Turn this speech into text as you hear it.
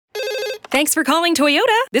Thanks for calling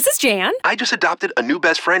Toyota. This is Jan. I just adopted a new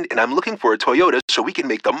best friend, and I'm looking for a Toyota so we can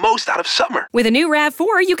make the most out of summer. With a new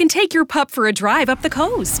RAV4, you can take your pup for a drive up the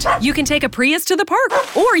coast. You can take a Prius to the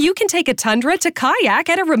park, or you can take a Tundra to kayak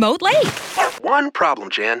at a remote lake. One problem,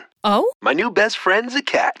 Jan. Oh? My new best friend's a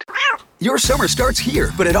cat. Your summer starts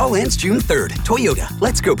here, but it all ends June 3rd. Toyota,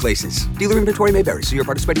 let's go places. Dealer inventory may vary. See your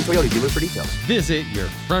participating Toyota dealer for details. Visit your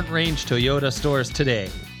Front Range Toyota stores today.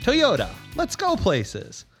 Toyota, let's go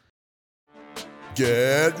places.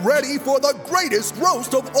 Get ready for the greatest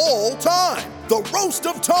roast of all time, the Roast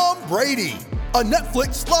of Tom Brady, a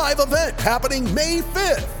Netflix live event happening May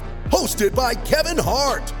 5th. Hosted by Kevin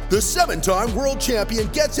Hart, the 7-time world champion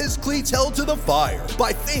gets his cleats held to the fire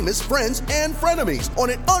by famous friends and frenemies on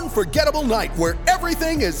an unforgettable night where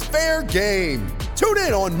everything is fair game. Tune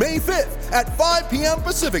in on May 5th at 5 p.m.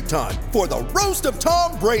 Pacific time for the Roast of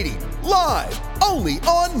Tom Brady, live only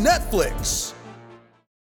on Netflix.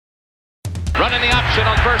 Running the option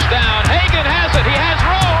on first down. Hagan has it. He has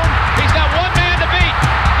room. He's got one man to beat.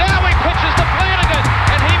 Now he pitches to Flanagan,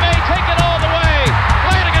 and he may take it all the way.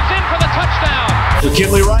 Flanagan's in for the touchdown.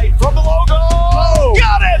 McKinley Wright from the logo. Oh,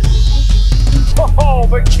 got it! Oh,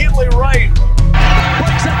 McKinley Wright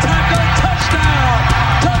breaks a tackle. Touchdown!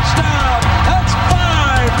 Touchdown! That's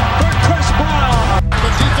 5 for Chris Brown.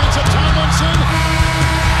 The defense of Tomlinson.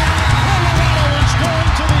 Colorado is going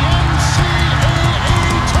to the NCAA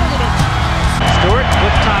tournament. Stewart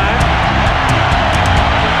with time.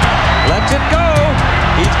 Lets it go.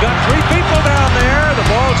 He's got 3 people down there. The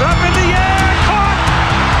ball's up in the air. Caught!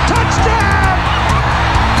 Touchdown!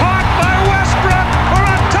 Caught by Westbrook for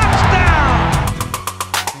a touchdown!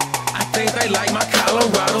 I think they like my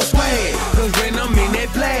Colorado swag, cause when I'm in that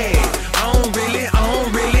play, I don't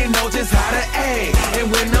really know just how to act.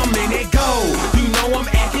 And when I'm in that go, you know I'm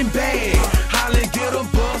acting bad. Holly get a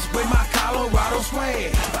bus with my Colorado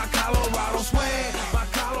swag. My Colorado swag. My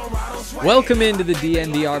Colorado swag. Welcome into the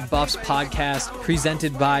DNVR Buffs podcast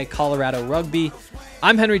presented by Colorado Rugby.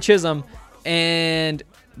 I'm Henry Chisholm, and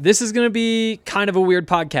this is going to be kind of a weird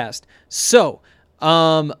podcast. So,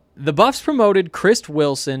 the Buffs promoted Chris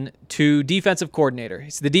Wilson to defensive coordinator.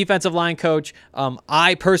 He's the defensive line coach.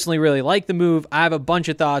 I personally really like the move. I have a bunch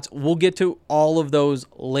of thoughts. We'll get to all of those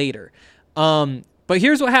later. But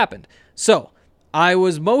here's what happened. So, I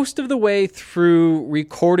was most of the way through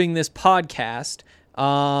recording this podcast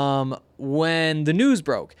when the news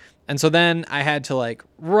broke. And so then I had to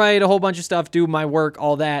write a whole bunch of stuff, do my work,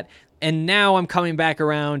 all that. And now I'm coming back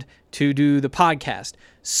around to do the podcast.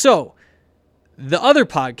 So the other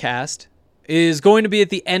podcast is going to be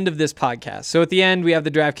at the end of this podcast. So at the end, we have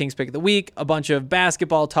the DraftKings pick of the week, a bunch of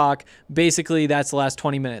basketball talk. Basically, that's the last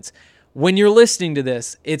 20 minutes. When you're listening to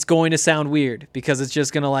this, it's going to sound weird because it's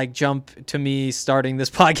just going to jump to me starting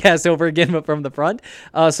this podcast over again, but from the front.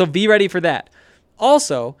 So be ready for that.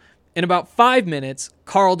 Also, in about 5 minutes,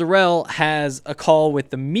 Carl Durrell has a call with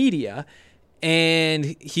the media,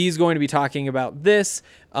 and he's going to be talking about this.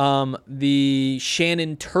 The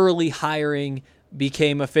Shannon Turley hiring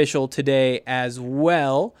became official today as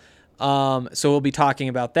well. So we'll be talking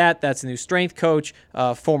about that. That's the new strength coach,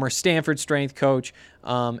 former Stanford strength coach,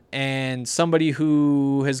 and somebody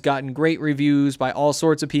who has gotten great reviews by all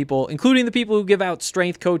sorts of people, including the people who give out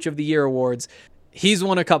Strength Coach of the Year awards. He's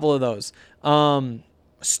won a couple of those.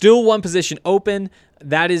 Still one position open.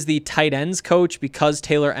 That is the tight ends coach because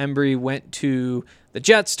Taylor Embry went to the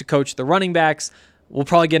Jets to coach the running backs. We'll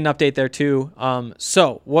probably get an update there too.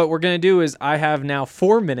 So what we're going to do is I have now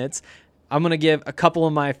 4 minutes. I'm going to give a couple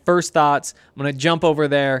of my first thoughts. I'm going to jump over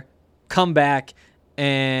there, come back,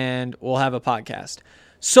 and we'll have a podcast.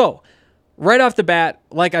 So right off the bat,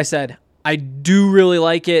 like I said, I do really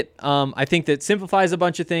like it. I think that simplifies a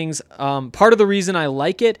bunch of things. Part of the reason I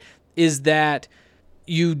like it is that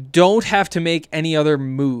you don't have to make any other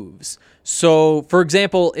moves. So, for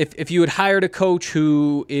example, if you had hired a coach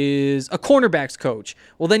who is a cornerbacks coach,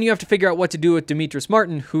 well, then you have to figure out what to do with Demetrius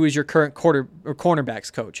Martin, who is your current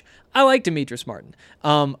cornerbacks coach. I like Demetrius Martin.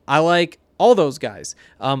 I like all those guys.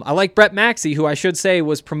 I like Brett Maxey, who I should say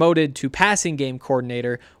was promoted to passing game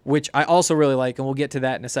coordinator, which I also really like, and we'll get to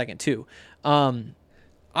that in a second too.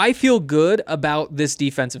 I feel good about this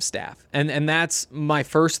defensive staff, and that's my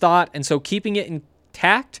first thought, and so keeping it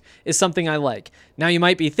intact is something I like. Now you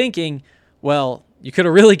might be thinking, well, you could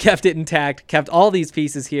have really kept it intact, kept all these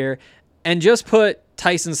pieces here, and just put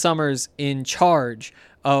Tyson Summers in charge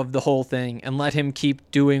of the whole thing and let him keep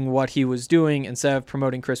doing what he was doing instead of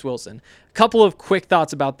promoting Chris Wilson. A couple of quick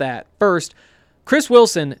thoughts about that. First, Chris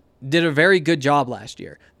Wilson did a very good job last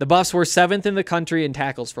year. The Buffs were 7th in the country in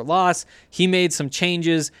tackles for loss. He made some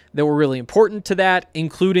changes that were really important to that,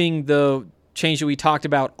 including the change that we talked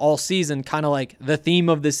about all season, kind of like the theme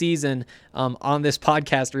of the season on this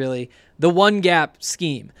podcast, really. The one gap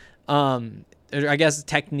scheme, I guess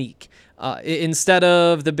technique. Instead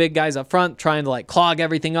of the big guys up front trying to like clog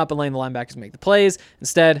everything up and letting the linebackers make the plays,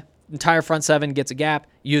 instead, entire front seven gets a gap.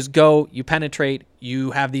 You just go, you penetrate.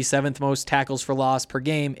 You have the 7th most tackles for loss per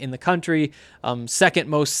game in the country, 2nd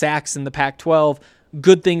most sacks in the Pac-12.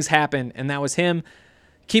 Good things happen, and that was him.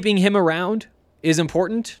 Keeping him around is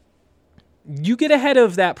important. You get ahead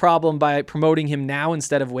of that problem by promoting him now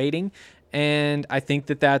instead of waiting, and I think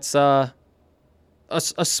that that's a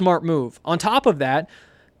smart move. On top of that,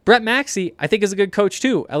 Brett Maxey, I think, is a good coach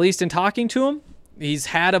too, at least in talking to him. He's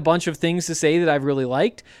had a bunch of things to say that I've really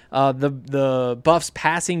liked. The Buffs'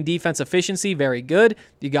 passing defense efficiency, very good.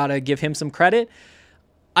 You got to give him some credit.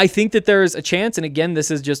 I think that there's a chance, and again,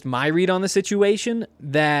 this is just my read on the situation,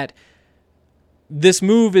 that this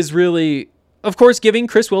move is really, of course, giving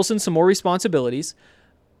Chris Wilson some more responsibilities,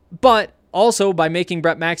 but also by making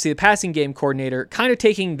Brett Maxey the passing game coordinator, kind of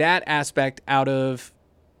taking that aspect out of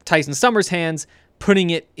Tyson Summers' hands,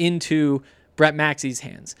 putting it into Brett Maxey's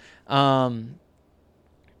hands.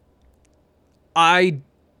 I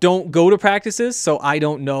don't go to practices, so I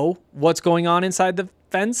don't know what's going on inside the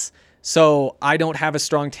fence, so I don't have a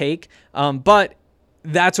strong take. But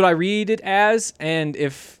that's what I read it as, and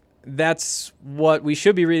if that's what we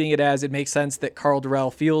should be reading it as, it makes sense that Karl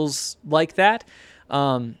Dorrell feels like that.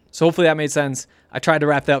 So hopefully that made sense. I tried to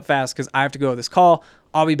wrap that up fast because I have to go to this call.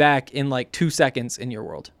 I'll be back in like 2 seconds in your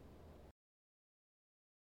world.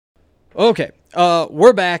 Okay,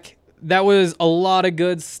 we're back. That was a lot of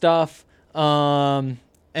good stuff.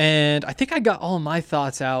 And I think I got all my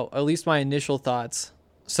thoughts out, at least my initial thoughts.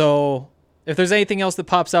 So if there's anything else that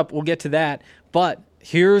pops up, we'll get to that. But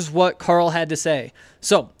here's what Karl had to say.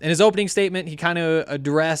 So in his opening statement, he kind of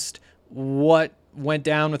addressed what went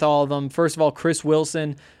down with all of them. First of all, Chris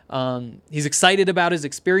Wilson, he's excited about his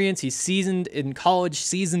experience. He's seasoned in college,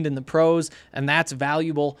 seasoned in the pros, and that's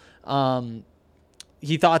valuable.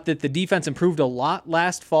 He thought that the defense improved a lot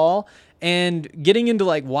last fall. And getting into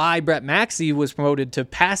like why Brett Maxey was promoted to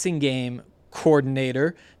passing game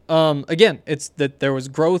coordinator, again, it's that there was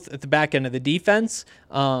growth at the back end of the defense.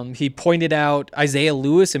 He pointed out Isaiah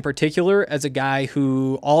Lewis in particular as a guy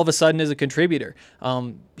who all of a sudden is a contributor.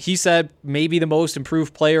 He said maybe the most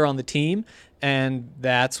improved player on the team, and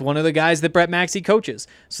that's one of the guys that Brett Maxey coaches.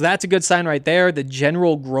 So that's a good sign right there. The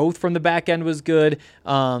general growth from the back end was good.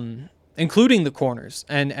 Including the corners.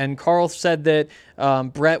 And Karl said that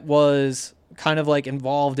Brett was kind of like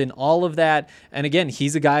involved in all of that. And again,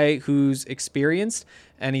 he's a guy who's experienced,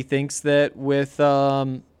 and he thinks that with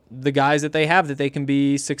the guys that they have, that they can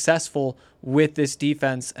be successful with this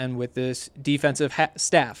defense and with this defensive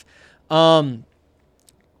staff. Something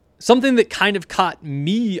that kind of caught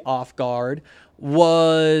me off guard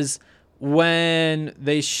was when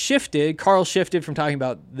they shifted, Karl shifted from talking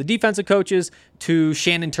about the defensive coaches to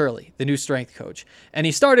Shannon Turley, the new strength coach. And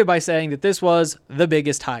he started by saying that this was the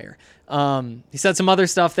biggest hire. He said some other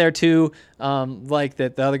stuff there too, like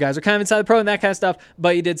that the other guys are kind of inside the pro and that kind of stuff,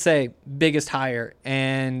 but he did say biggest hire.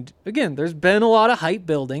 And again, there's been a lot of hype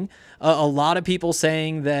building, a lot of people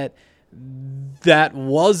saying that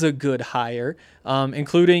was a good hire,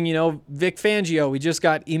 including, Vic Fangio. We just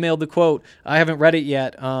got emailed the quote. I haven't read it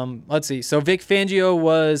yet. Let's see. So Vic Fangio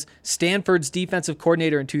was Stanford's defensive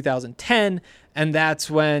coordinator in 2010, and that's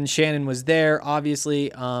when Shannon was there,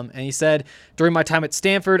 obviously. And he said, during my time at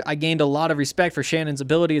Stanford, I gained a lot of respect for Shannon's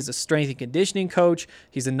ability as a strength and conditioning coach.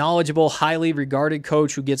 He's a knowledgeable, highly regarded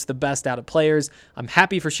coach who gets the best out of players. I'm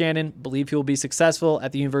happy for Shannon, believe he will be successful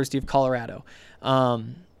at the University of Colorado.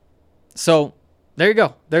 So there you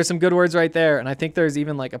go. There's some good words right there. And I think there's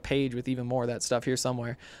even like a page with even more of that stuff here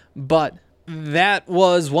somewhere. But that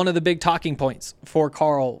was one of the big talking points for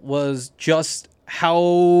Karl, was just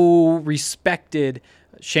how respected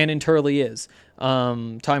Shannon Turley is.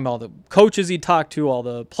 Talking about all the coaches he talked to, all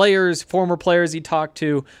the players, former players he talked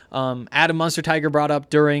to. Adam Munster-Tiger brought up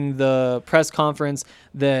during the press conference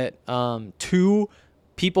that 2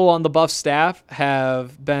 people on the Buff staff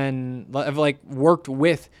have worked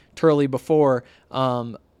with Turley before.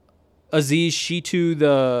 Aziz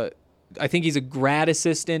Shitu, I think he's a grad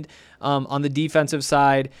assistant on the defensive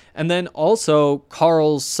side. And then also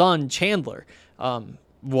Karl's son, Chandler,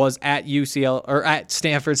 was at at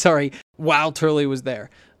Stanford, while Turley was there.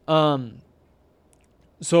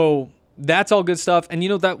 So that's all good stuff. And,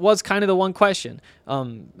 that was kind of the one question.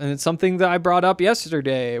 And it's something that I brought up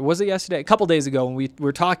yesterday. Was it yesterday? A couple days ago when we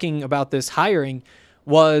were talking about this hiring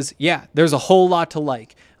was, there's a whole lot to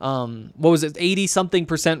like. What was it?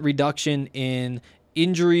 80-something% reduction in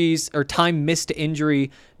injuries or time missed to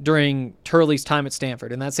injury during Turley's time at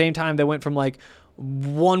Stanford. And that same time, they went from like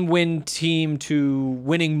one win team to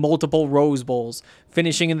winning multiple Rose Bowls,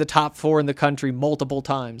 finishing in the top 4 in the country multiple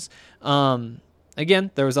times.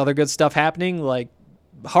 Again, there was other good stuff happening, like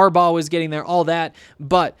Harbaugh was getting there, all that,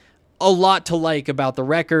 but a lot to like about the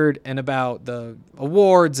record and about the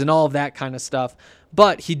awards and all of that kind of stuff.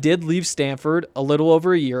 But he did leave Stanford a little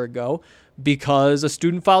over a year ago because a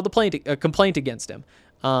student filed a complaint against him.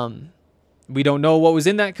 We don't know what was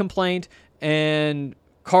in that complaint, and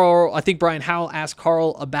I think Brian Howell asked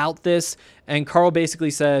Carl about this, and Carl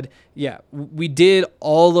basically said, yeah, we did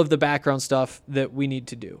all of the background stuff that we need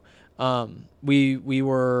to do. We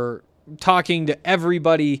were talking to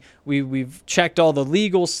everybody. We've checked all the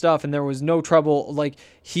legal stuff, and there was no trouble. Like,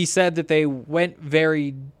 he said that they went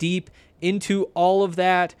very deep into all of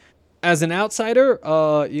that. As an outsider,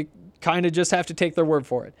 you kind of just have to take their word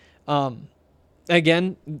for it.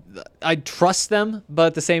 Again, I trust them, but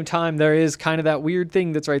at the same time, there is kind of that weird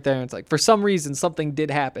thing that's right there. It's like, for some reason, something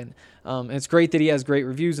did happen. And it's great that he has great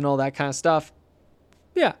reviews and all that kind of stuff.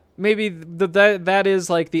 Yeah, maybe that is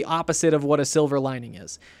like the opposite of what a silver lining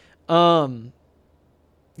is.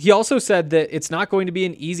 He also said that it's not going to be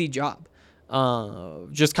an easy job.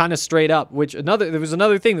 Just kind of straight up, there was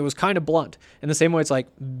another thing that was kind of blunt. In the same way, it's like,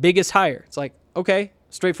 biggest hire. It's like, okay,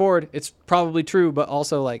 straightforward. It's probably true, but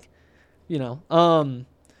also like, but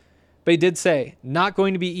he did say, not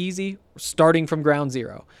going to be easy, starting from ground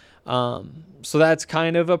zero. So that's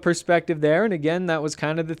kind of a perspective there. And again, that was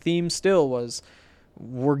kind of the theme still, was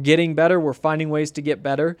we're getting better. We're finding ways to get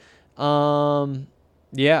better.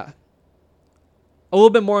 Yeah. A little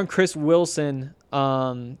bit more on Chris Wilson.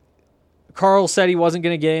 Carl said he wasn't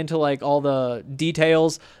going to get into like all the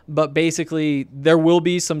details, but basically there will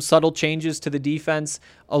be some subtle changes to the defense.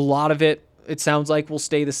 A lot of it sounds like will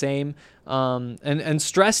stay the same. And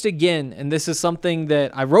stressed again, and this is something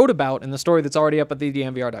that I wrote about in the story that's already up at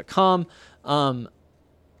thednvr.com.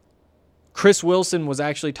 Chris Wilson was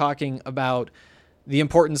actually talking about the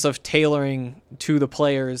importance of tailoring to the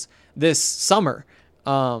players this summer.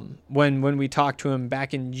 When we talked to him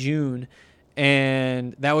back in June,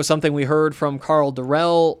 and that was something we heard from Karl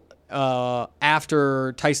Dorrell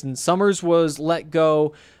after Tyson Summers was let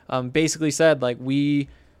go. Basically said, like, we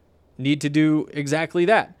need to do exactly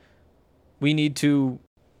that. We need to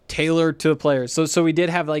tailor to the players. So we did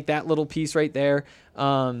have like that little piece right there.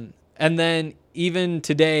 And then even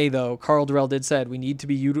today, though, Karl Dorrell did said we need to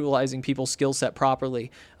be utilizing people's skill set properly,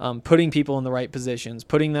 putting people in the right positions,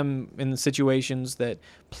 putting them in the situations that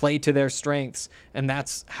play to their strengths, and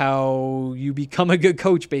that's how you become a good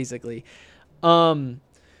coach, basically.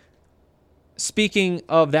 Speaking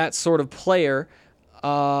of that sort of player,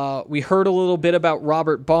 we heard a little bit about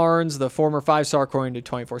Robert Barnes, the former 5-star according to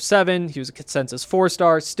 24/7. He was a consensus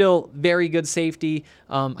 4-star, still very good safety.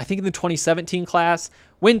 I think in the 2017 class,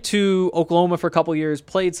 went to Oklahoma for a couple years,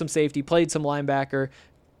 played some safety, played some linebacker,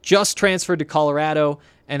 just transferred to Colorado,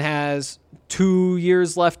 and has 2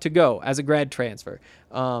 years left to go as a grad transfer.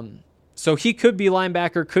 So he could be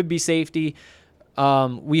linebacker, could be safety.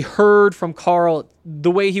 We heard from Carl,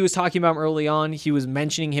 the way he was talking about him early on, he was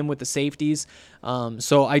mentioning him with the safeties.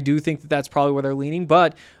 So I do think that that's probably where they're leaning.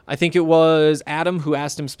 But I think it was Adam who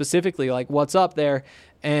asked him specifically, like, what's up there?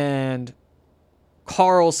 And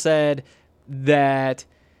Carl said that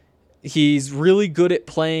he's really good at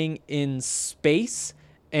playing in space,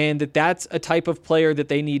 and that's a type of player that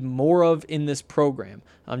they need more of in this program.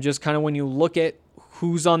 Just kind of when you look at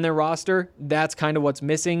who's on their roster, that's kind of what's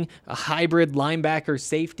missing, a hybrid linebacker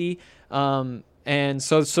safety. And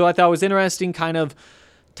so I thought it was interesting kind of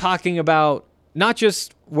talking about not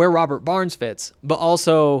just where Robert Barnes fits, but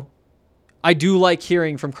also I do like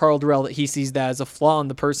hearing from Karl Dorrell that he sees that as a flaw in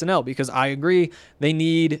the personnel, because I agree they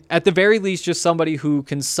need, at the very least, just somebody who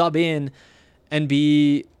can sub in and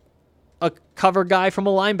be a cover guy from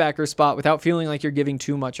a linebacker spot without feeling like you're giving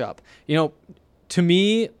too much up. To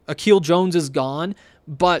me, Akil Jones is gone,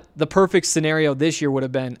 but the perfect scenario this year would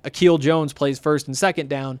have been Akil Jones plays first and second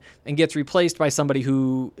down and gets replaced by somebody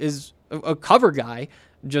who is a cover guy,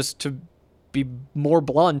 just to be more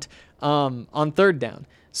blunt, on third down.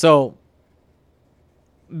 So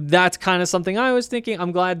that's kind of something I was thinking.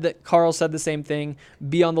 I'm glad that Carl said the same thing.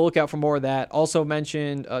 Be on the lookout for more of that. Also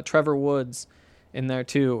mentioned Trevor Woods in there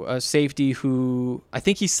too, a safety who I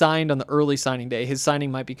think he signed on the early signing day. His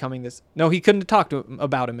signing might be coming this. No, he couldn't have talked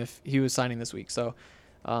about him if he was signing this week. So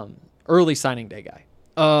early signing day guy.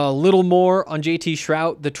 A little more on JT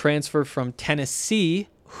Shrout, the transfer from Tennessee,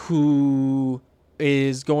 who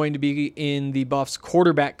is going to be in the Buffs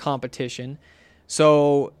quarterback competition.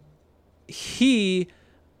 So he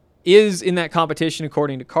is in that competition,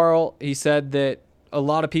 according to Carl. He said that a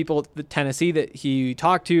lot of people at Tennessee that he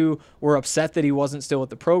talked to were upset that he wasn't still with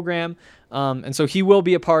the program. And so he will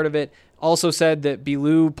be a part of it. Also said that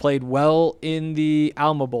Bellew played well in the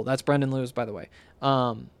Alamo Bowl. That's Brendan Lewis, by the way.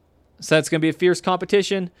 So that's going to be a fierce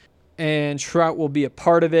competition, and Trout will be a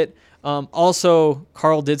part of it. Also,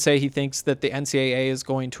 Carl did say he thinks that the NCAA is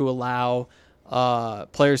going to allow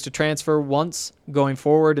players to transfer once going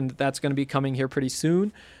forward, and that's going to be coming here pretty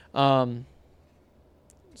soon. So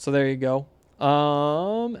there you go.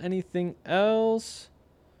 Anything else?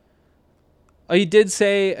 He did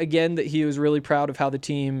say again that he was really proud of how the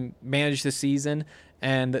team managed the season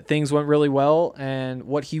and that things went really well. And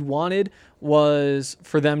what he wanted was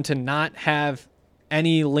for them to not have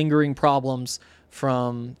any lingering problems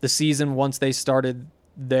from the season once they started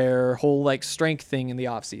their whole like strength thing in the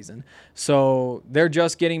off season. So they're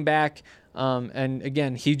just getting back. And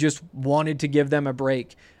again, he just wanted to give them a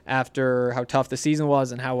break after how tough the season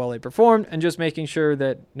was and how well they performed, and just making sure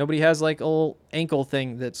that nobody has like a little ankle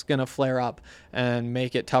thing that's going to flare up and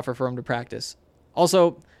make it tougher for them to practice.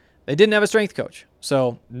 Also, they didn't have a strength coach,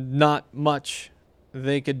 so not much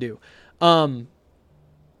they could do. One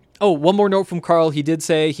more note from Carl. He did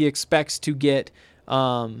say he expects to get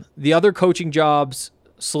the other coaching jobs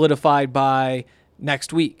solidified by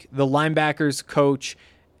next week. The linebackers coach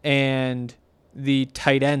and the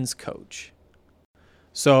tight ends coach.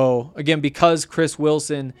 So again, because Chris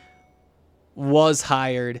Wilson was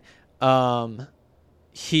hired,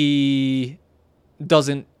 he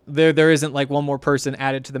doesn't, there isn't like one more person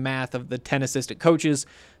added to the math of the 10 assistant coaches.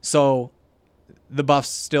 So the Buffs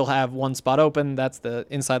still have one spot open. That's the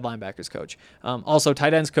inside linebackers coach. Also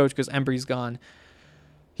tight ends coach, because Embry's gone.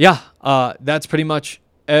 Yeah. That's pretty much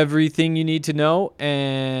everything you need to know.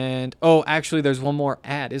 And actually there's one more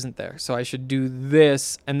ad, isn't there? So I should do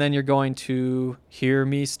this, and then you're going to hear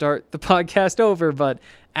me start the podcast over, but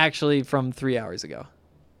actually from 3 hours ago.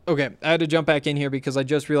 Okay, I had to jump back in here because I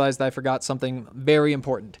just realized I forgot something very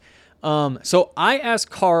important. So I asked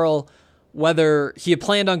Carl whether he had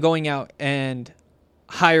planned on going out and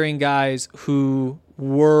hiring guys who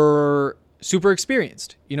were super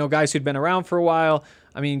experienced, guys who'd been around for a while.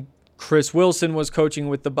 I mean, Chris Wilson was coaching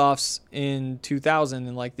with the Buffs in 2000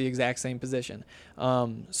 in like the exact same position.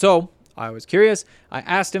 So I was curious. I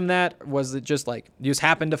asked him that. Was it just like you just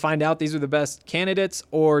happened to find out these are the best candidates,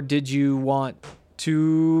 or did you want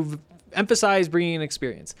to emphasize bringing in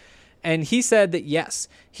experience? And he said that yes,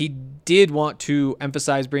 he did want to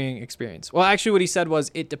emphasize bringing experience. Well, actually what he said was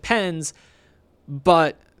it depends,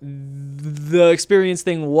 but the experience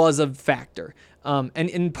thing was a factor.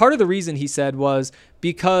 And part of the reason he said was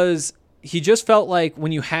because he just felt like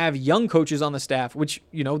when you have young coaches on the staff, which,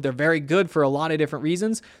 they're very good for a lot of different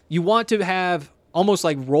reasons, you want to have almost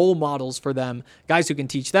like role models for them, guys who can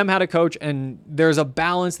teach them how to coach. And there's a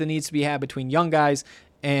balance that needs to be had between young guys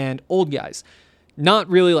and old guys. Not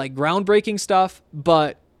really like groundbreaking stuff,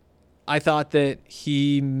 but I thought that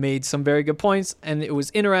he made some very good points and it was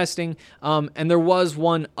interesting. And there was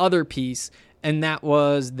one other piece, and that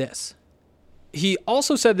was this. He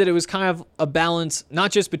also said that it was kind of a balance, not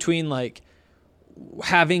just between like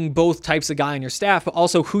having both types of guy on your staff, but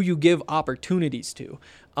also who you give opportunities to.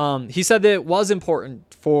 He said that it was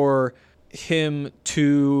important for him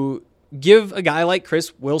to give a guy like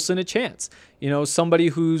Chris Wilson a chance, somebody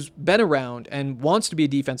who's been around and wants to be a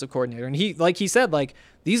defensive coordinator. And he said,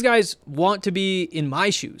 these guys want to be in my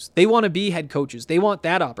shoes. They want to be head coaches. They want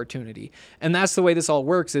that opportunity. And that's the way this all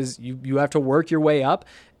works, is you have to work your way up.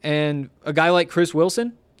 And a guy like Chris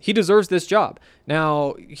Wilson, he deserves this job.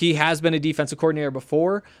 Now, he has been a defensive coordinator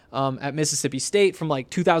before at Mississippi State from like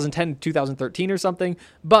 2010 to 2013 or something,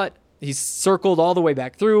 but he's circled all the way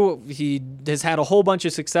back through. He has had a whole bunch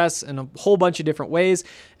of success in a whole bunch of different ways.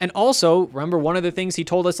 And also, remember, one of the things he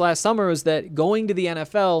told us last summer was that going to the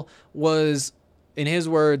NFL was, in his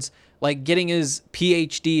words, like getting his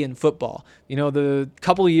PhD in football. The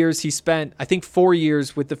couple of years he spent, I think 4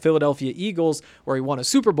 years with the Philadelphia Eagles, where he won a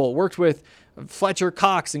Super Bowl, worked with Fletcher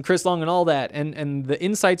Cox and Chris Long and all that, and the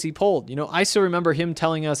insights he pulled. I still remember him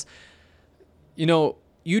telling us, you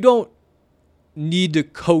don't need to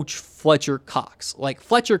coach Fletcher Cox. Like,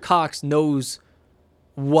 Fletcher Cox knows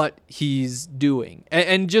what he's doing.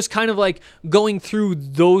 And just kind of like going through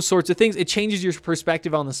those sorts of things, it changes your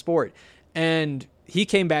perspective on the sport. And he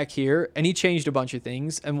came back here and he changed a bunch of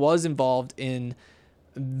things and was involved in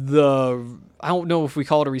I don't know if we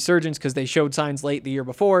call it a resurgence because they showed signs late the year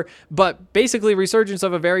before, but basically resurgence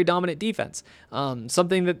of a very dominant defense.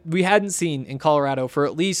 Something that we hadn't seen in Colorado for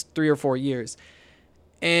at least 3 or 4 years.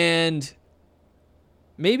 And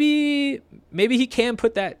maybe he can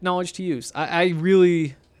put that knowledge to use. I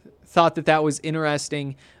really thought that was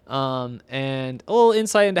interesting, and a little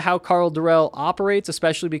insight into how Karl Dorrell operates,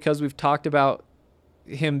 especially because we've talked about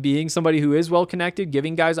him being somebody who is well connected,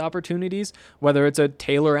 giving guys opportunities, whether it's a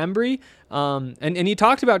Taylor Embry. And he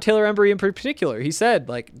talked about Taylor Embry in particular. He said,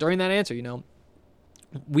 like, during that answer,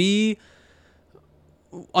 we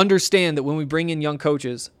understand that when we bring in young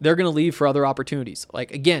coaches, they're going to leave for other opportunities.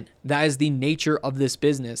 Like, again, that is the nature of this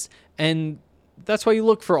business. And that's why you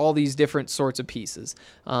look for all these different sorts of pieces.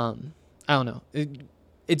 I don't know.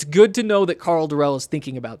 It's good to know that Karl Dorrell is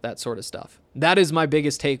thinking about that sort of stuff. That is my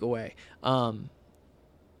biggest takeaway.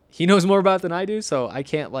 He knows more about it than I do, so I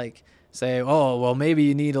can't say, oh, well, maybe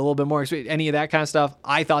you need a little bit more experience, any of that kind of stuff.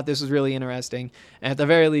 I thought this was really interesting. And at the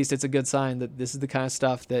very least, it's a good sign that this is the kind of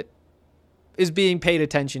stuff that is being paid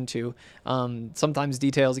attention to. Sometimes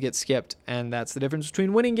details get skipped, and that's the difference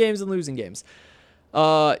between winning games and losing games.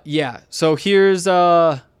 So here's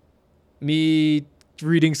me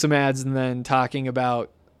reading some ads and then talking about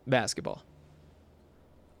basketball.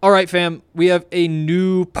 All right, fam, we have a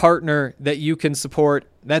new partner that you can support.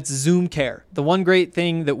 That's Zoom Care. The one great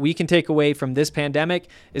thing that we can take away from this pandemic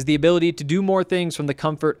is the ability to do more things from the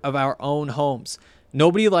comfort of our own homes.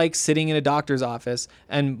 Nobody likes sitting in a doctor's office,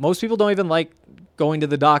 and most people don't even like going to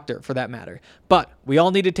the doctor for that matter. But we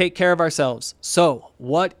all need to take care of ourselves. So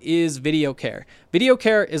what is video care? Video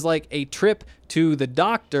care is like a trip to the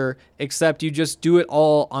doctor, except you just do it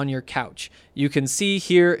all on your couch. You can see,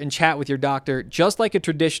 hear, and chat with your doctor just like a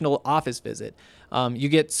traditional office visit. You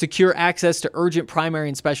get secure access to urgent primary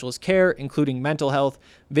and specialist care, including mental health.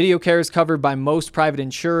 Video care is covered by most private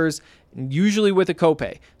insurers, usually with a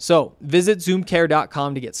copay. So visit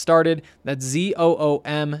zoomcare.com to get started. That's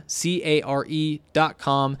ZOOMCARE.com.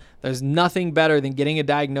 There's nothing better than getting a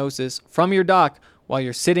diagnosis from your doc while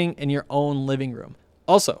you're sitting in your own living room.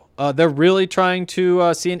 Also, they're really trying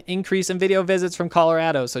to see an increase in video visits from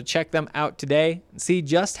Colorado, so check them out today and see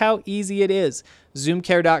just how easy it is.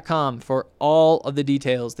 Zoomcare.com for all of the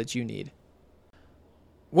details that you need.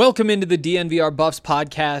 Welcome into the DNVR Buffs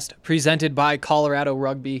podcast presented by Colorado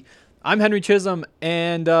Rugby. I'm Henry Chisholm,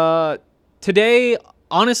 and today,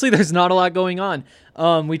 honestly, there's not a lot going on.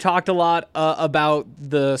 We talked a lot about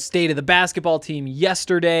the state of the basketball team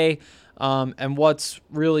yesterday, and what's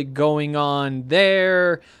really going on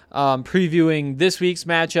there, previewing this week's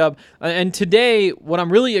matchup. And today, what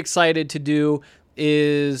I'm really excited to do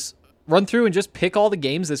is run through and just pick all the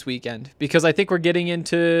games this weekend, because I think we're getting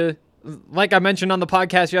into, like I mentioned on the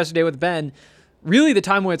podcast yesterday with Ben, really the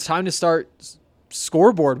time when it's time to start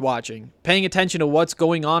scoreboard watching, paying attention to what's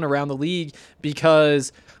going on around the league,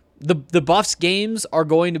 because the Buffs games are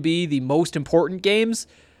going to be the most important games,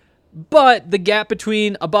 but the gap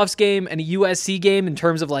between a Buffs game and a USC game in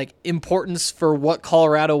terms of importance for what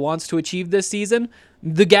Colorado wants to achieve this season,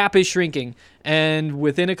 the gap is shrinking. And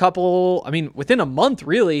within a month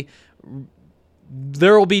really,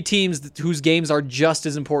 there will be teams whose games are just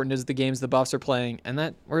as important as the games the Buffs are playing, and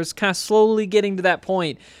that we're just kind of slowly getting to that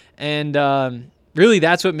point. And really,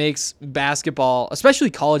 that's what makes basketball, especially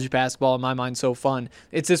college basketball, in my mind, so fun.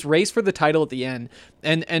 It's this race for the title at the end.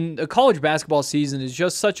 And a college basketball season is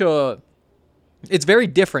just it's very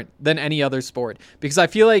different than any other sport, because I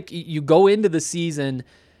feel like you go into the season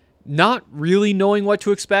not really knowing what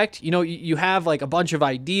to expect. You have a bunch of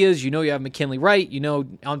ideas. You have McKinley Wright.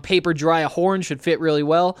 On paper, Jariah Horn should fit really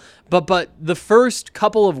well. But the first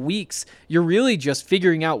couple of weeks, you're really just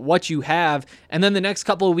figuring out what you have. And then the next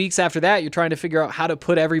couple of weeks after that, you're trying to figure out how to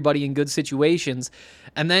put everybody in good situations.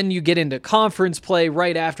 And then you get into conference play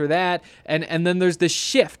right after that. And then there's this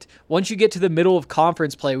shift. Once you get to the middle of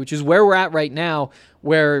conference play, which is where we're at right now,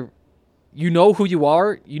 where you know who you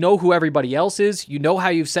are, you know who everybody else is, you know how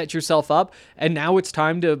you've set yourself up, and now it's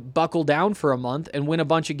time to buckle down for a month and win a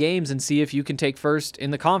bunch of games and see if you can take first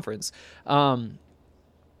in the conference. It's going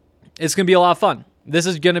to be a lot of fun. This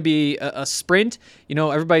is going to be a sprint.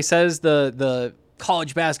 Everybody says the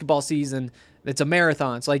college basketball season, it's a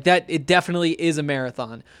marathon. It's like that. It definitely is a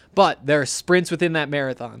marathon, but there are sprints within that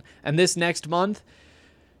marathon. And this next month,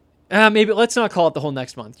 maybe let's not call it the whole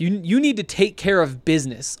next month. You need to take care of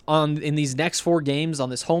business in these next 4 games on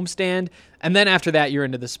this homestand, and then after that you're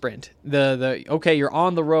into the sprint. Okay, you're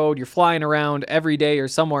on the road, you're flying around every day or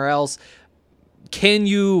somewhere else. Can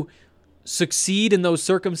you succeed in those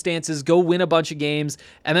circumstances? Go win a bunch of games,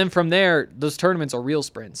 and then from there, those tournaments are real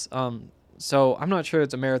sprints. So I'm not sure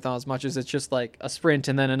it's a marathon as much as it's just like a sprint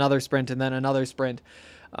and then another sprint and then another sprint.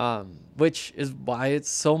 Which is why it's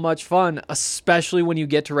so much fun, especially when you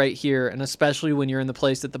get to right here, and especially when you're in the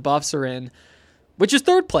place that the Buffs are in, which is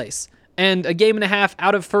 3rd place and a game and a half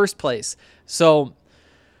out of 1st place. So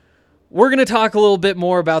we're going to talk a little bit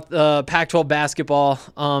more about Pac-12 basketball,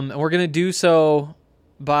 and we're going to do so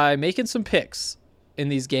by making some picks in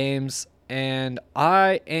these games. And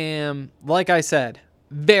I am, like I said,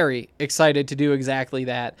 very excited to do exactly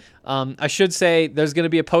that. I should say there's going to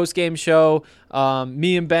be a post-game show.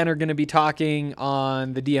 Me and Ben are going to be talking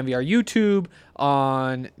on the DNVR YouTube,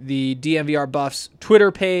 on the DNVR Buffs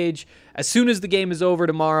Twitter page. As soon as the game is over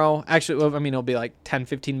tomorrow, actually, I mean, it'll be like 10,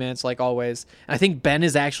 15 minutes like always. And I think Ben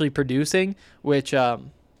is actually producing, which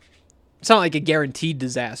it's not like a guaranteed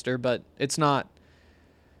disaster, but it's not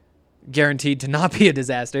guaranteed to not be a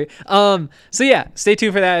disaster. So yeah, stay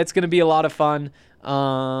tuned for that. It's going to be a lot of fun.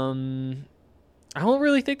 I don't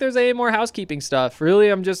really think there's any more housekeeping stuff. Really,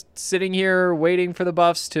 I'm just sitting here waiting for the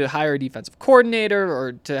Buffs to hire a defensive coordinator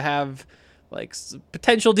or to have like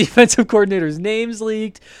potential defensive coordinators' names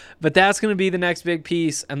leaked. But that's going to be the next big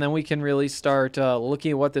piece, and then we can really start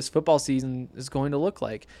looking at what this football season is going to look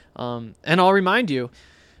like. And I'll remind you,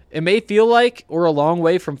 it may feel like we're a long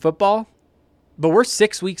way from football, but we're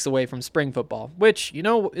 6 weeks away from spring football, which, you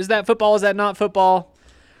know, is that football? Is that not football?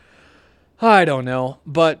 I don't know,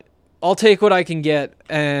 but I'll take what I can get.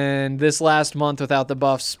 And this last month without the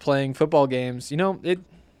Buffs playing football games, you know,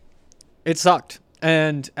 it sucked.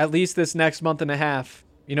 And at least this next month and a half,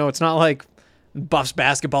 you know, it's not like Buffs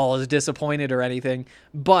basketball is disappointed or anything,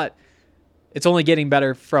 but it's only getting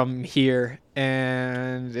better from here.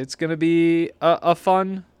 And it's going to be a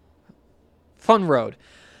fun road.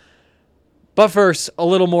 But first, a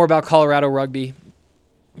little more about Colorado rugby.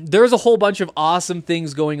 There's a whole bunch of awesome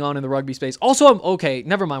things going on in the rugby space. Also,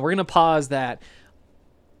 never mind. We're going to pause that.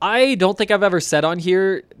 I don't think I've ever said on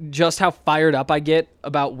here just how fired up I get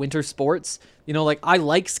about winter sports. You know, like, I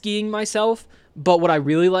like skiing myself, but what I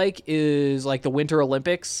really like is like the Winter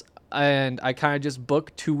Olympics. And I kind of just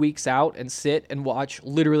book 2 weeks out and sit and watch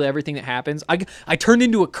literally everything that happens. I turned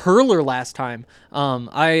into a curler last time.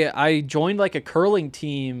 I joined like a curling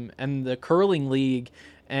team and the curling league,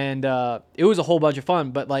 and it was a whole bunch of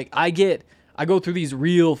fun. But like I go through these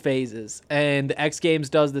real phases, and the X Games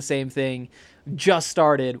does the same thing. Just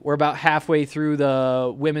started. We're about halfway through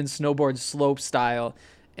the women's snowboard slope style,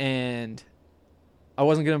 and I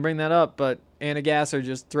wasn't gonna bring that up, but Anna Gasser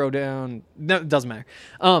just throw down. No, it doesn't matter.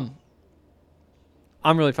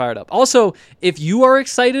 I'm really fired up. Also, if you are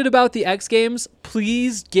excited about the X Games,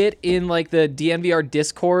 please get in like the DNVR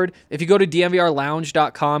Discord. If you go to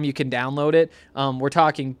dnvrlounge.com, you can download it. We're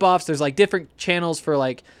talking Buffs. There's like different channels for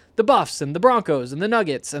like the Buffs and the Broncos and the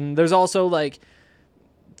Nuggets. And there's also like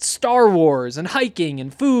Star Wars and hiking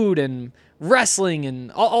and food and wrestling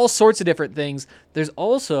and all sorts of different things. There's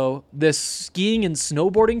also this skiing and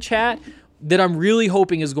snowboarding chat that I'm really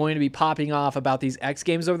hoping is going to be popping off about these X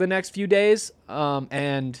Games over the next few days.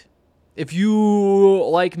 And if you,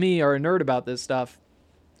 like me, are a nerd about this stuff,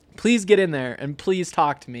 please get in there and please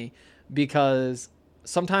talk to me, because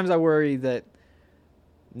sometimes I worry that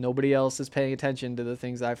nobody else is paying attention to the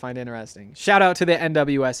things I find interesting. Shout out to the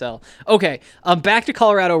NWSL. Okay, back to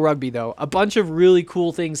Colorado rugby, though. A bunch of really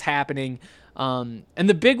cool things happening. And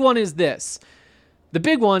the big one is this. The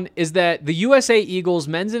big one is that the USA Eagles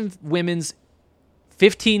men's and women's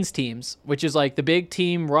 15s teams, which is like the big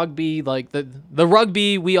team rugby, like the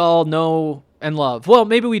rugby we all know and love. Well,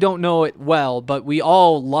 maybe we don't know it well, but we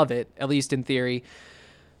all love it, at least in theory.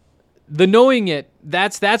 The knowing it,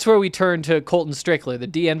 that's where we turn to Colton Strickler, the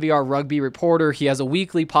DNVR rugby reporter. He has a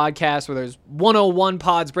weekly podcast where there's 101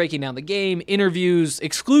 pods breaking down the game, interviews,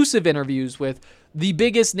 exclusive interviews with the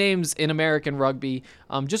biggest names in American rugby,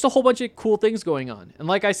 just a whole bunch of cool things going on. And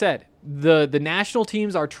like I said, the national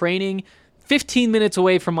teams are training 15 minutes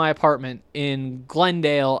away from my apartment in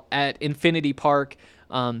Glendale at Infinity Park.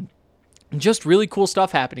 Just really cool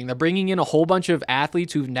stuff happening. They're bringing in a whole bunch of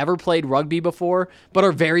athletes who've never played rugby before, but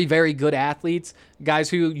are very, very good athletes. Guys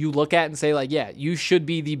who you look at and say, like, yeah, you should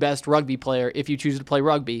be the best rugby player if you choose to play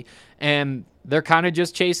rugby. And they're kind of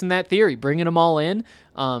just chasing that theory, bringing them all in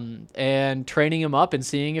and training them up and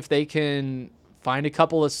seeing if they can find a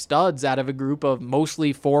couple of studs out of a group of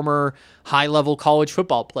mostly former high-level college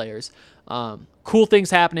football players. Cool things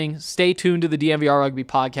happening. Stay tuned to the DNVR Rugby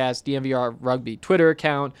podcast, DNVR Rugby Twitter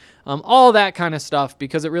account, all that kind of stuff,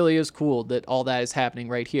 because it really is cool that all that is happening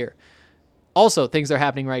right here. Also, things are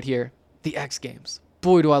happening right here. The X Games.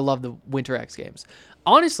 Boy, do I love the Winter X Games.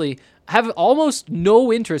 Honestly, I have almost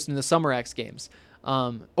no interest in the Summer X Games.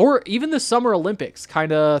 Or even the Summer Olympics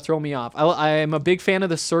kind of throw me off. I am a big fan of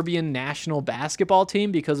the Serbian national basketball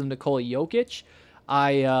team because of Nikola Jokic.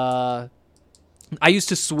 I used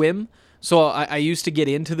to swim, so I used to get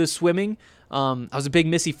into the swimming. I was a big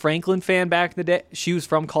Missy Franklin fan back in the day. She was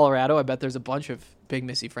from Colorado. I bet there's a bunch of big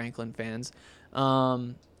Missy Franklin fans.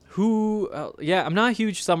 I'm not a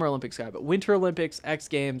huge Summer Olympics guy, but Winter Olympics, X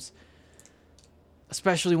Games,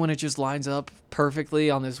 especially when it just lines up perfectly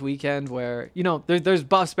on this weekend where, there's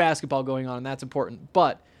Buffs basketball going on, and that's important.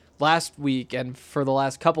 But last week and for the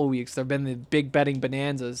last couple of weeks, there have been the big betting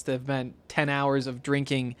bonanzas that have been 10 hours of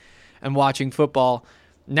drinking and watching football.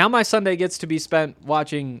 Now my Sunday gets to be spent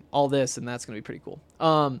watching all this, and that's going to be pretty cool.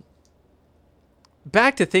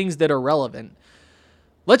 Back to things that are relevant.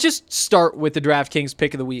 Let's just start with the DraftKings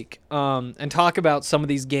pick of the week and talk about some of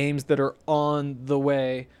these games that are on the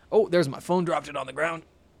way. Oh, there's my phone, dropped it on the ground.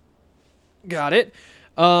 Got it.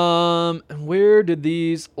 And where did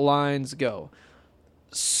these lines go?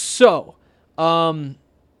 So,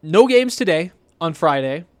 no games today on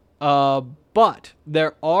Friday, but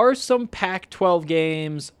there are some Pac-12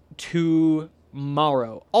 games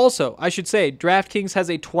tomorrow. Also, I should say, DraftKings has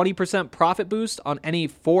a 20% profit boost on any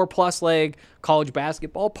 4+ leg college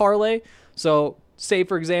basketball parlay. So, say,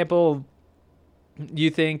 for example, you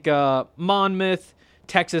think Monmouth,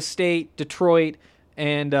 Texas State, Detroit,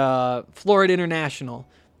 and Florida International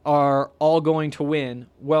are all going to win.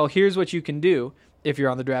 Well, here's what you can do if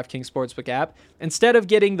you're on the DraftKings Sportsbook app. Instead of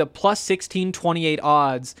getting the plus 1628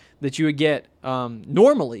 odds that you would get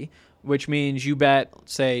normally, which means you bet,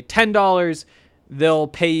 say, $10, they'll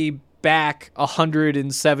pay you back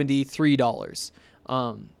 $173.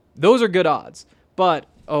 Those are good odds. But,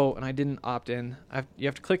 and I didn't opt in. You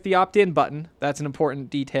have to click the opt-in button. That's an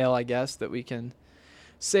important detail, I guess, that we can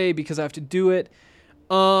say because I have to do it.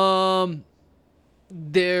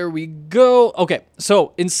 There we go. Okay,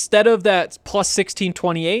 so instead of that plus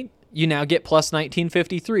 1628, you now get plus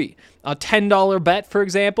 1953. A $10 bet, for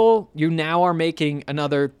example, you now are making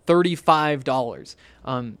another $35.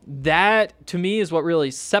 That, to me, is what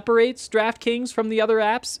really separates DraftKings from the other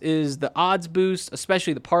apps, is the odds boost,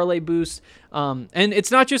 especially the parlay boost. And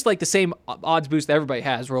it's not just like the same odds boost that everybody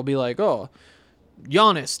has, where it'll be like,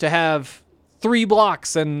 Giannis to have 3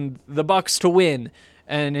 blocks and the Bucks to win.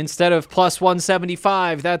 And instead of plus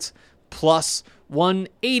 175, that's plus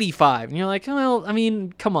 185. And you're like, well, I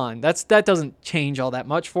mean, come on. That doesn't change all that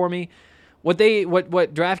much for me. What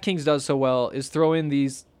DraftKings does so well is throw in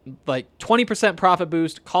these like 20% profit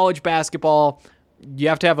boost, college basketball. You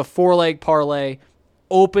have to have a 4-leg parlay,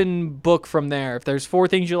 open book from there. If there's 4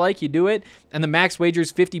 things you like, you do it. And the max wager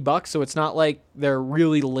is $50, so it's not like they're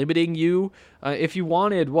really limiting you. If you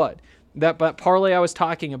wanted that parlay I was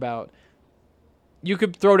talking about, you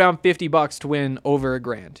could throw down $50 to win over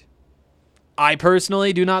 $1,000. I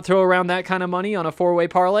personally do not throw around that kind of money on a 4-way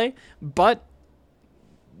parlay, but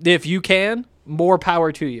if you can, more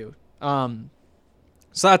power to you.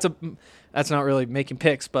 So that's not really making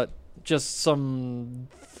picks, but just some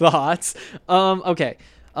thoughts. Okay.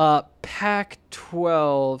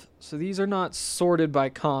 Pac-12. So these are not sorted by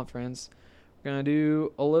conference. We're going to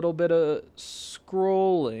do a little bit of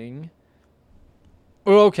scrolling.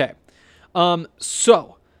 Okay.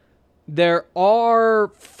 So there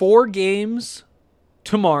are 4 games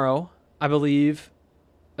tomorrow, I believe,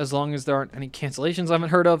 as long as there aren't any cancellations I haven't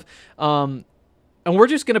heard of. And we're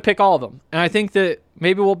just going to pick all of them. And I think that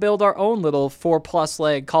maybe we'll build our own little 4+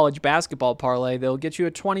 leg college basketball parlay. They'll get you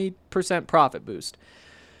a 20% profit boost.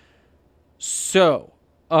 So,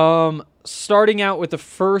 starting out with the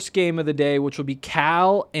first game of the day, which will be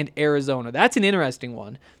Cal and Arizona. That's an interesting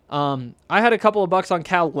one. I had a couple of bucks on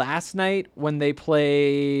Cal last night when they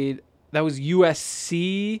played, that was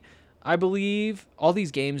USC, I believe. All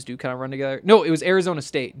these games do kind of run together. No, it was Arizona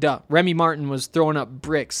State. Duh. Remy Martin was throwing up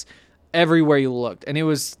bricks everywhere you looked. And it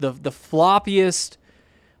was the floppiest,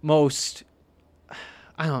 most,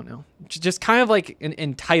 I don't know, just kind of like an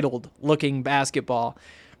entitled looking basketball.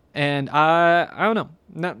 And I don't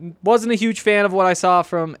know. Wasn't a huge fan of what I saw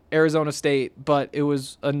from Arizona State, but it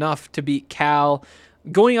was enough to beat Cal.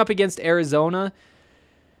 Going up against Arizona,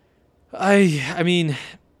 I mean,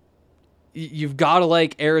 you've got to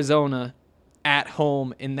like Arizona at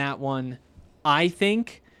home in that one. I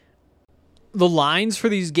think the lines for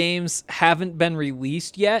these games haven't been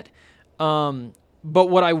released yet, but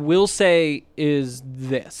what I will say is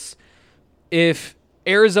this. If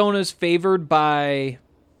Arizona's favored by,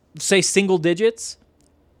 say, single digits,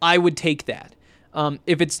 I would take that.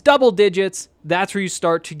 If it's double digits, that's where you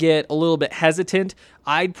start to get a little bit hesitant.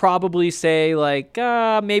 I'd probably say like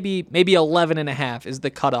maybe 11.5 is the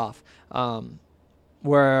cutoff.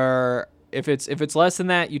 Where if it's less than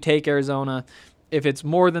that, you take Arizona. If it's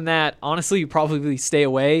more than that, honestly, you probably stay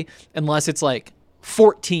away unless it's like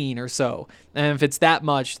 14 or so. And if it's that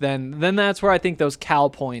much, then that's where I think those Cal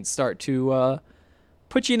points start to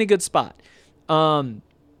put you in a good spot.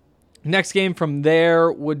 Next game from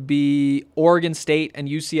there would be Oregon State and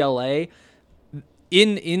UCLA.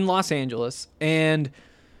 in Los Angeles, and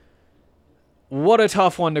what a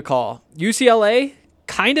tough one to call. UCLA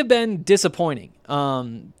kind of been disappointing.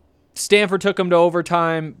 Stanford took them to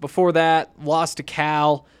overtime. Before that, lost to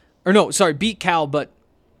Cal. Beat Cal, but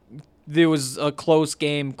there was a close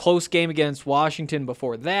game against Washington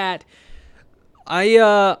before that.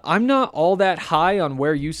 I'm not all that high on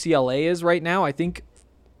where UCLA is right now. I think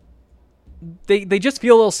they just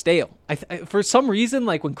feel a little stale. For some reason,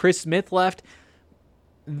 like when Chris Smith left,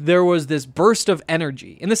 there was this burst of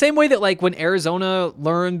energy. In the same way that like when Arizona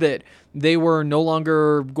learned that they were no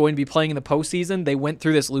longer going to be playing in the postseason, they went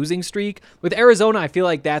through this losing streak. With Arizona, I feel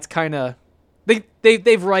like that's kind of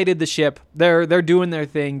they've righted the ship. They're doing their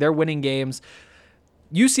thing. They're winning games.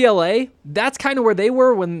 UCLA, that's kind of where they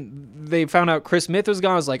were when they found out Chris Smith was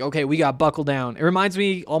gone. I was like, okay, we got to buckle down. It reminds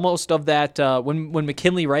me almost of that when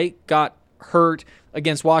McKinley Wright got hurt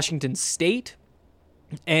against Washington State,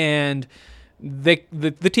 and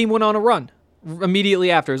the team went on a run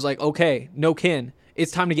immediately after. It was like, okay, no kin.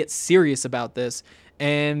 It's time to get serious about this.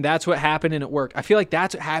 And that's what happened, and it worked. I feel like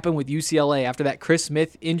that's what happened with UCLA after that Chris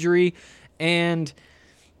Smith injury. And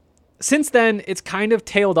since then, it's kind of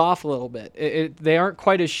tailed off a little bit. They aren't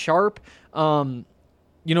quite as sharp. The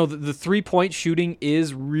 3-point shooting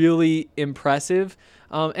is really impressive.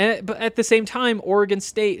 But at the same time, Oregon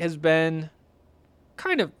State has been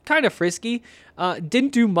kind of frisky.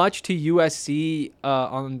 Didn't do much to USC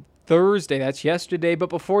on Thursday. That's yesterday. But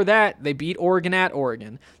before that, they beat Oregon at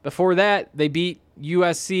Oregon. Before that, they beat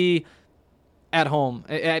USC at home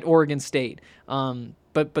at Oregon State.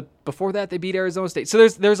 But before that, they beat Arizona State. So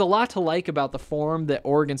there's a lot to like about the form that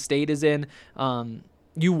Oregon State is in.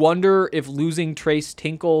 You wonder if losing Trace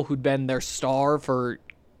Tinkle, who'd been their star for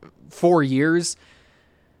 4 years,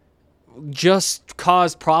 just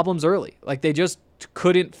caused problems early. Like they just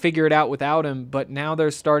couldn't figure it out without him, but now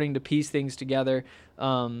they're starting to piece things together.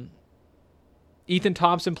 Ethan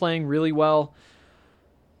Thompson playing really well.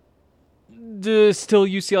 Still,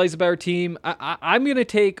 UCLA's a better team. I'm going to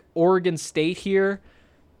take Oregon State here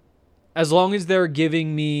as long as they're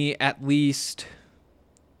giving me at least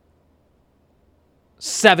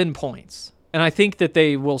 7 points. And I think that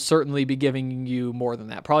they will certainly be giving you more than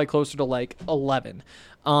that, probably closer to like 11.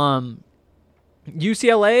 UCLA,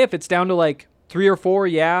 if it's down to like 3 or 4,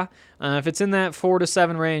 yeah. If it's in that 4 to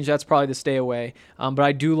 7 range, that's probably the stay away. But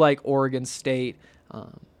I do like Oregon State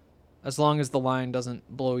as long as the line doesn't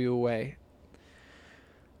blow you away.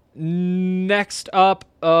 Next up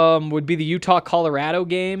would be the Utah-Colorado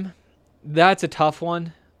game. That's a tough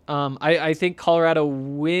one. I think Colorado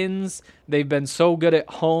wins. They've been so good at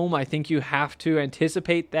home. I think you have to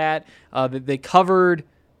anticipate that. They covered.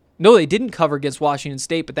 No, they didn't cover against Washington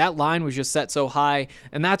State, but that line was just set so high,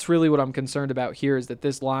 and that's really what I'm concerned about here is that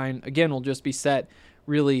this line, again, will just be set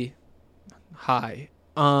really high.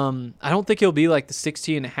 I don't think it'll be like the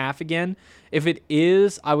 16.5 again. If it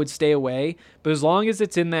is, I would stay away, but as long as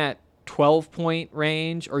it's in that 12-point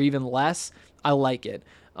range or even less, I like it.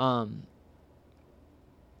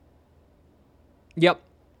 Yep,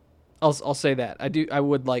 I'll say that. I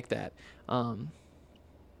would like that.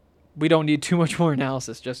 We don't need too much more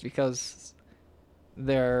analysis just because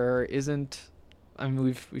there isn't. I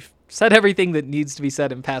mean, we've said everything that needs to be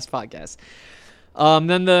said in past podcasts.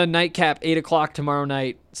 Then the nightcap, 8 o'clock tomorrow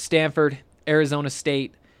night, Stanford, Arizona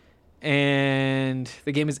State, and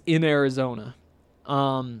the game is in Arizona.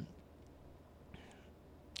 I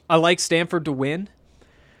like Stanford to win.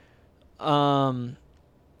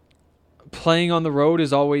 Playing on the road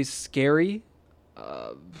is always scary.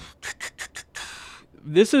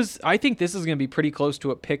 I think this is going to be pretty close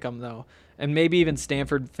to a pick'em though, and maybe even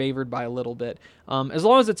Stanford favored by a little bit. As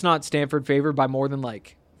long as it's not Stanford favored by more than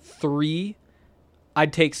like 3,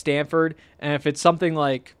 I'd take Stanford. And if it's something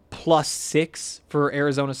like +6 for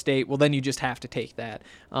Arizona State, well, then you just have to take that.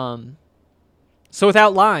 So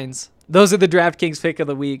without lines, those are the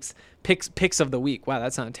DraftKings picks of the week. Wow,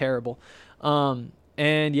 that sounded terrible.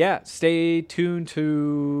 And yeah, stay tuned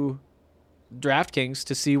to DraftKings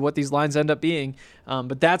to see what these lines end up being.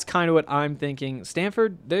 But that's kind of what I'm thinking.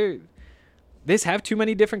 Stanford, they just have too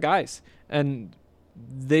many different guys, and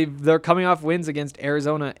they're coming off wins against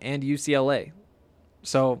Arizona and UCLA.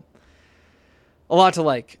 So a lot to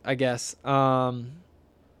like, I guess.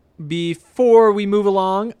 Before we move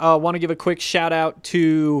along, I want to give a quick shout out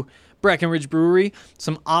to Breckenridge Brewery.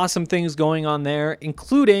 Some awesome things going on there,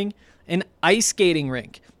 including an ice skating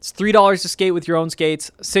rink. It's $3 to skate with your own skates,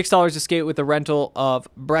 $6 to skate with the rental of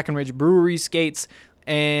Breckenridge Brewery skates.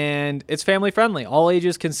 and it's family friendly. All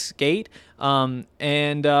ages can skate. And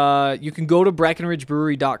you can go to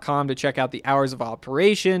BreckenridgeBrewery.com to check out the hours of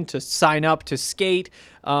operation, to sign up to skate.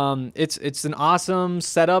 It's an awesome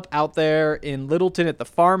setup out there in Littleton at the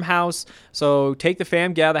farmhouse. So take the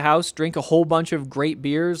fam, get out of the house, drink a whole bunch of great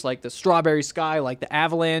beers like the Strawberry Sky, like the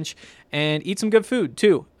Avalanche, and eat some good food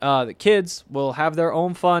too. The kids will have their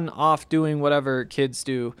own fun off doing whatever kids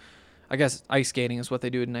do. I guess ice skating is what they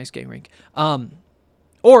do at an ice skating rink.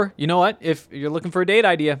 Or, you know what? If you're looking for a date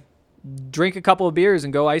idea, drink a couple of beers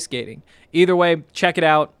and go ice skating. Either way, check it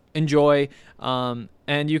out, enjoy. And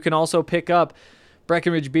you can also pick up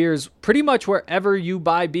Breckenridge beers pretty much wherever you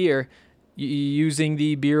buy beer using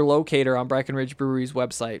the beer locator on Breckenridge Brewery's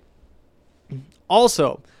website.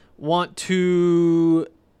 Also, want to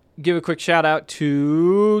give a quick shout out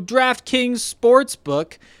to DraftKings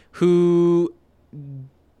Sportsbook, who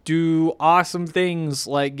do awesome things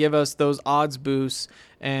like give us those odds boosts,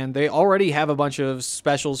 and they already have a bunch of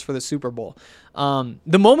specials for the Super Bowl.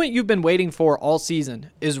 The moment you've been waiting for all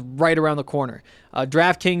season is right around the corner.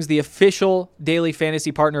 DraftKings, the official daily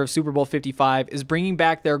fantasy partner of Super Bowl 55, is bringing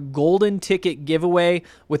back their golden ticket giveaway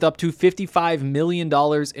with up to $55 million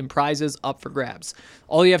in prizes up for grabs.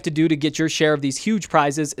 All you have to do to get your share of these huge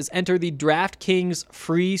prizes is enter the DraftKings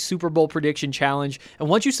free Super Bowl prediction challenge. And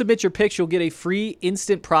once you submit your picks, you'll get a free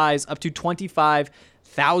instant prize up to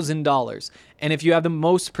 $25,000. And if you have the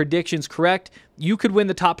most predictions correct, you could win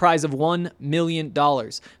the top prize of $1 million.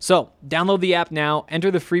 So download the app now,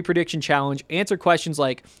 enter the free prediction challenge, answer questions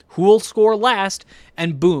like who will score last,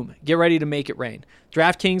 and boom, get ready to make it rain.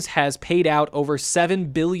 DraftKings has paid out over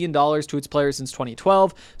 $7 billion to its players since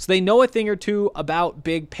 2012, so they know a thing or two about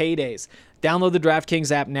big paydays. Download the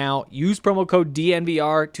DraftKings app now, use promo code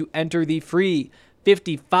DNVR to enter the free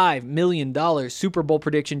 $55 million Super Bowl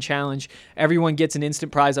prediction challenge. Everyone gets an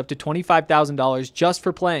instant prize up to $25,000 just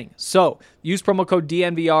for playing. So use promo code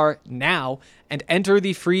DNVR now and enter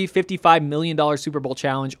the free $55 million Super Bowl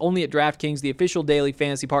challenge only at DraftKings, the official daily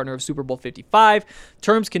fantasy partner of Super Bowl 55.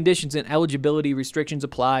 Terms, conditions, and eligibility restrictions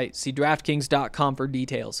apply. See DraftKings.com for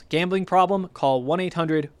details. Gambling problem? Call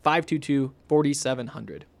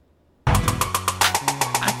 1-800-522-4700.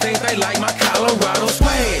 I think they like my Colorado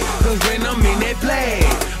swag, cause when I'm in that flag,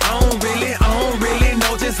 I don't really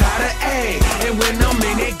know just how to act. And when I'm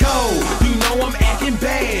in that goal, you know I'm acting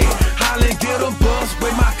bad. Holla, get a bus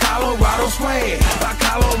with my Colorado swag, my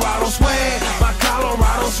Colorado swag, my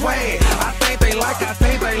Colorado swag. I think they like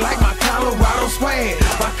my Colorado swag,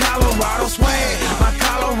 my Colorado swag, my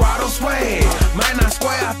Colorado swag. Man, I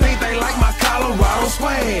swear, I think they like my Colorado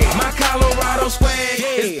swag, my Colorado swag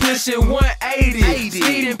is pushing 180.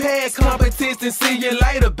 Speeding past competition, see you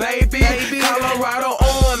later, baby. Colorado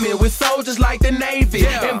Army with soldiers like the Navy,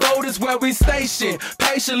 and boat is where we station,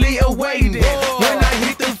 patiently awaiting. When I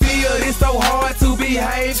hit the field, it's so hard to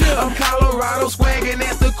behave. I'm Colorado swagging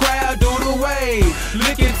as the crowd do the wave.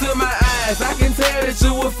 Look into my eyes, I can tell that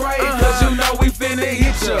you afraid, cause you know we finna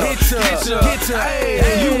hit ya.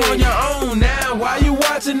 Hey, you on your own now, why you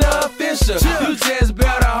watching the official? You just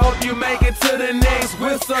better hope you make it to the next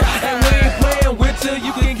whistle. And we ain't playing with you,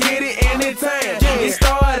 you can get it anytime. It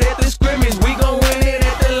started at the scrimmage, we gon' win it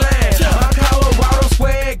at the line. My Colorado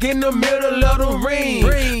swag in the middle of the ring,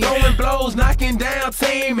 throwing blows, knocking down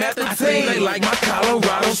team after team. I think they like my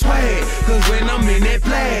Colorado swag, cause when I'm in that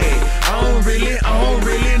flag, I don't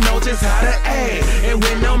really know just how to act. And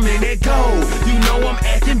when I'm in that goal, you know I'm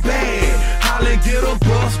acting bad. Holla, get a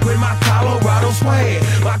bus with my Colorado swag,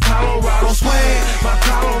 my Colorado swag, my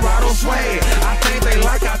Colorado swag. I think they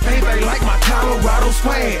like my Colorado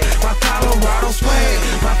swag, my Colorado swag,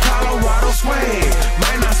 my Colorado swag.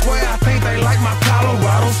 Man, I swear, I think they like my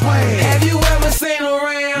Colorado swag. Have you ever seen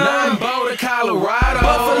around? Nothing but Colorado.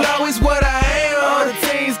 Buffalo is what I am. All the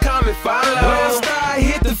teams come and follow. When I start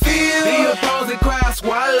hit the field, the opposing crowd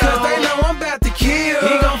swallow, cause they know I'm about to kill.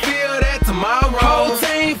 He gon' feel that tomorrow. Whole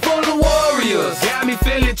team full of warriors, got me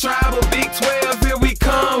feeling tribal. Big 12, here we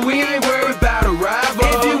come. We ain't worried about a rival.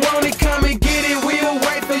 If you want it, come and get it. We'll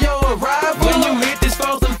wait for your arrival. When you hit this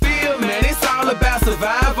frozen field, man, it's all about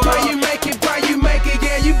survival. Pray you make it,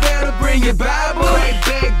 yeah, you better bring your Bible. Crack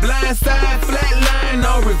back, blind side, flat line,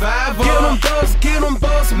 no revival. Get them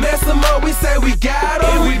bucks, mess them up, we say we got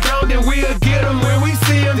them. If we don't, then we'll get them. When we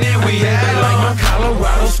see them, then we have them. Like my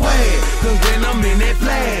Colorado swag, cause when I'm in that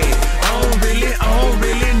flag, I don't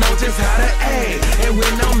really know just how to act. And when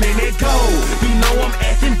I'm in that goal, you know I'm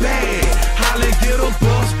acting bad. Holla, get a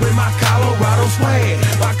bus with my Colorado swag,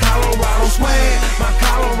 my Colorado swag, my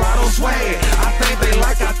Colorado swag. I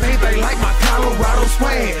think they like my Colorado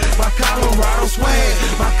swag, my Colorado swag,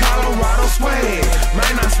 my Colorado swag.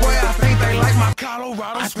 Man, I swear, I think they like my Colorado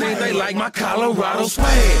like my Colorado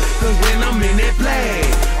swag. Cause when I'm in that flag,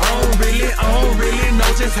 I don't really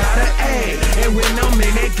know just how to act. And when I'm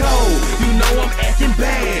in that gold, you know I'm acting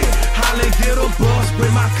bad. Holla, get a bus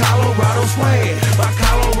with my Colorado swag. My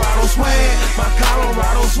Colorado swag, my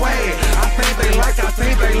Colorado swag. I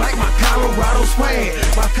think they like my Colorado swag.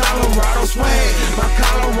 My Colorado swag, my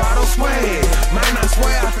Colorado swag. Man, I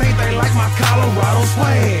swear I think they like my Colorado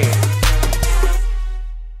swag.